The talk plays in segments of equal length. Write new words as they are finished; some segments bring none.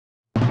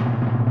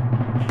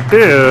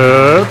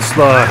It's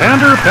the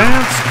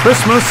Handerpants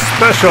Christmas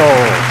Special.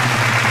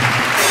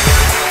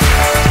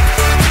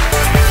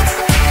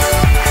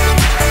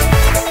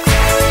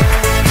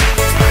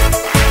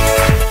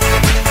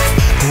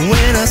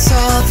 When I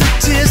saw the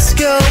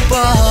disco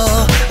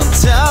ball on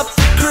top of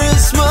the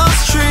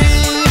Christmas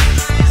tree,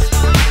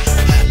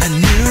 I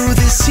knew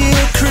this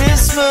year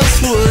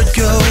Christmas would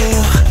go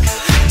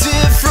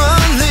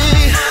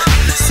differently.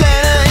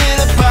 Santa in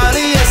a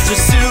polyester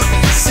suit,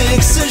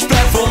 6-inch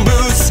platform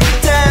boots,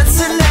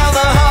 dancing down the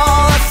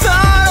hall. I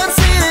thought I'd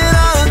seen it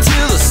all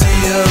until the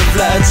sea of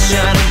lights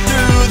shining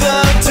through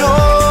the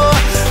door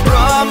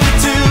brought me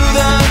to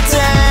the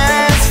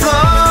dance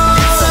floor.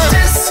 It's a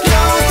disco,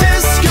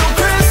 disco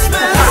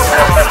Christmas,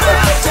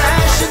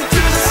 dashing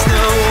through the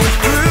snow,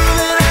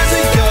 grooving as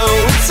we go.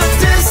 It's a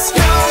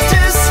disco,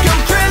 disco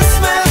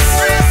Christmas.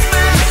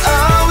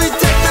 Oh, we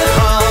deck the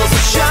halls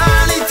with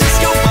shiny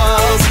disco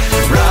balls,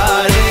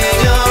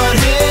 riding on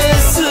his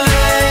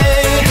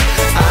sleigh.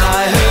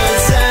 I heard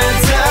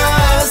Santa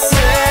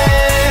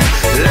say,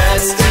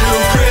 let's do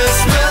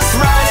Christmas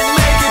right and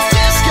make it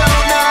disco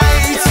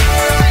night.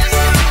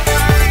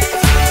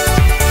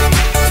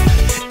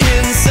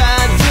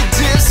 Inside the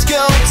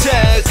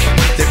discotheque,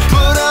 they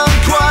put on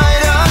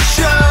quite a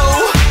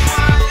show.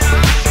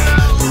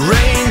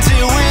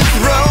 Reindeer with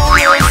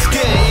roller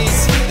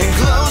skates and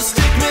glow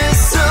stick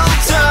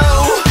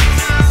mistletoe.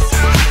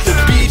 The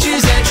Bee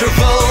Gees and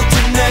Travolta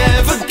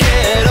never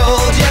get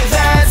old. Yeah,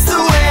 that's the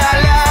way I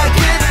like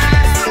it.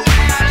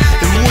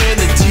 And when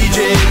the DJ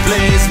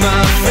plays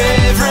my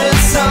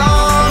favorite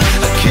song,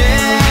 I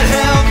can't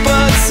help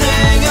but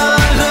sing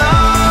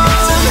along.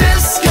 It's a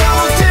disco,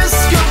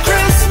 disco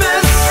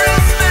Christmas,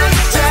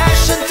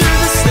 dashing through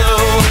the snow,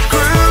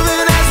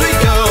 grooving as we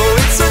go.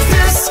 It's a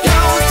disco,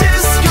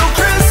 disco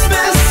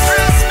Christmas.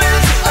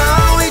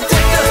 Oh, we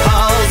deck the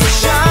halls with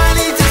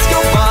shiny disco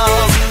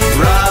balls,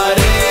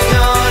 riding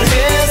on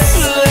his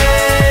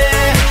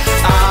sleigh.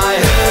 I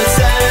heard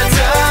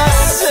Santa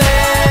say,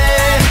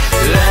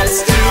 let's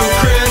do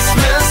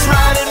Christmas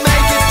right and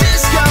make it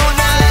disco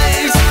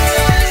night.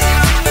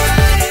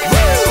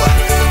 Woo!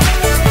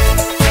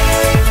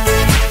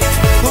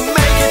 We'll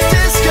make it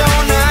disco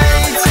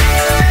night.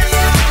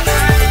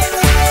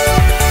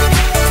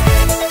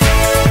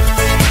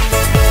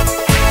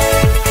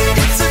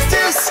 It's a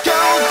disco,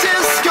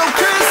 disco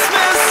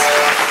Christmas,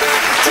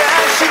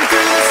 dashing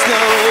through the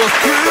snow,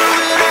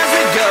 grooving as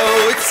we go.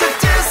 It's a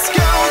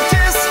disco,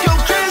 disco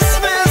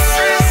Christmas.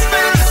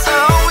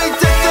 Oh, we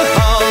deck the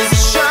halls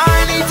with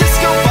shiny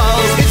disco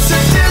balls. It's a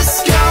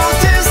disco,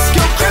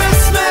 disco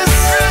Christmas,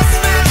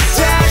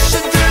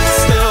 dashing through the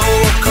snow,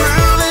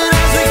 grooving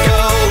as we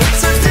go.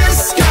 It's a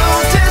disco,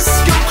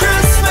 disco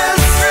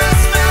Christmas.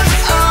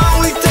 Oh,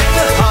 we deck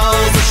the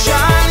halls with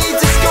shiny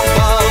disco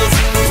balls,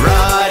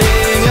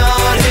 riding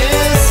on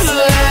his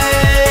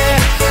sleigh.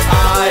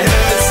 I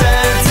heard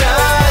Santa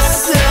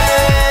say,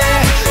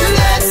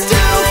 let's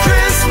do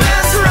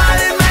Christmas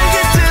right and make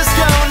it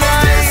disco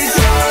night.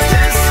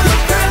 Disco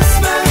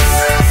Christmas,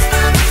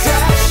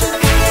 dashing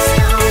through the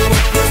snow,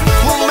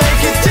 we'll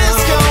make it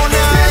disco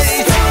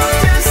night.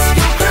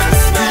 Disco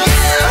Christmas,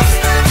 yeah.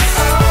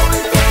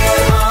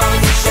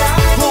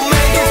 We'll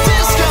make it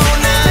disco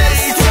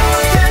night.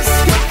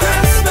 Disco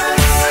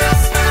Christmas,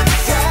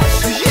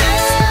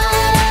 yeah.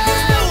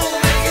 We'll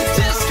make it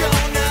disco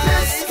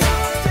night.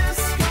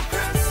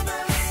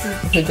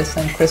 If we just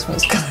send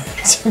Christmas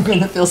cards, we're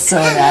gonna feel so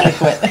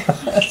inadequate.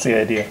 That's the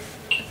idea.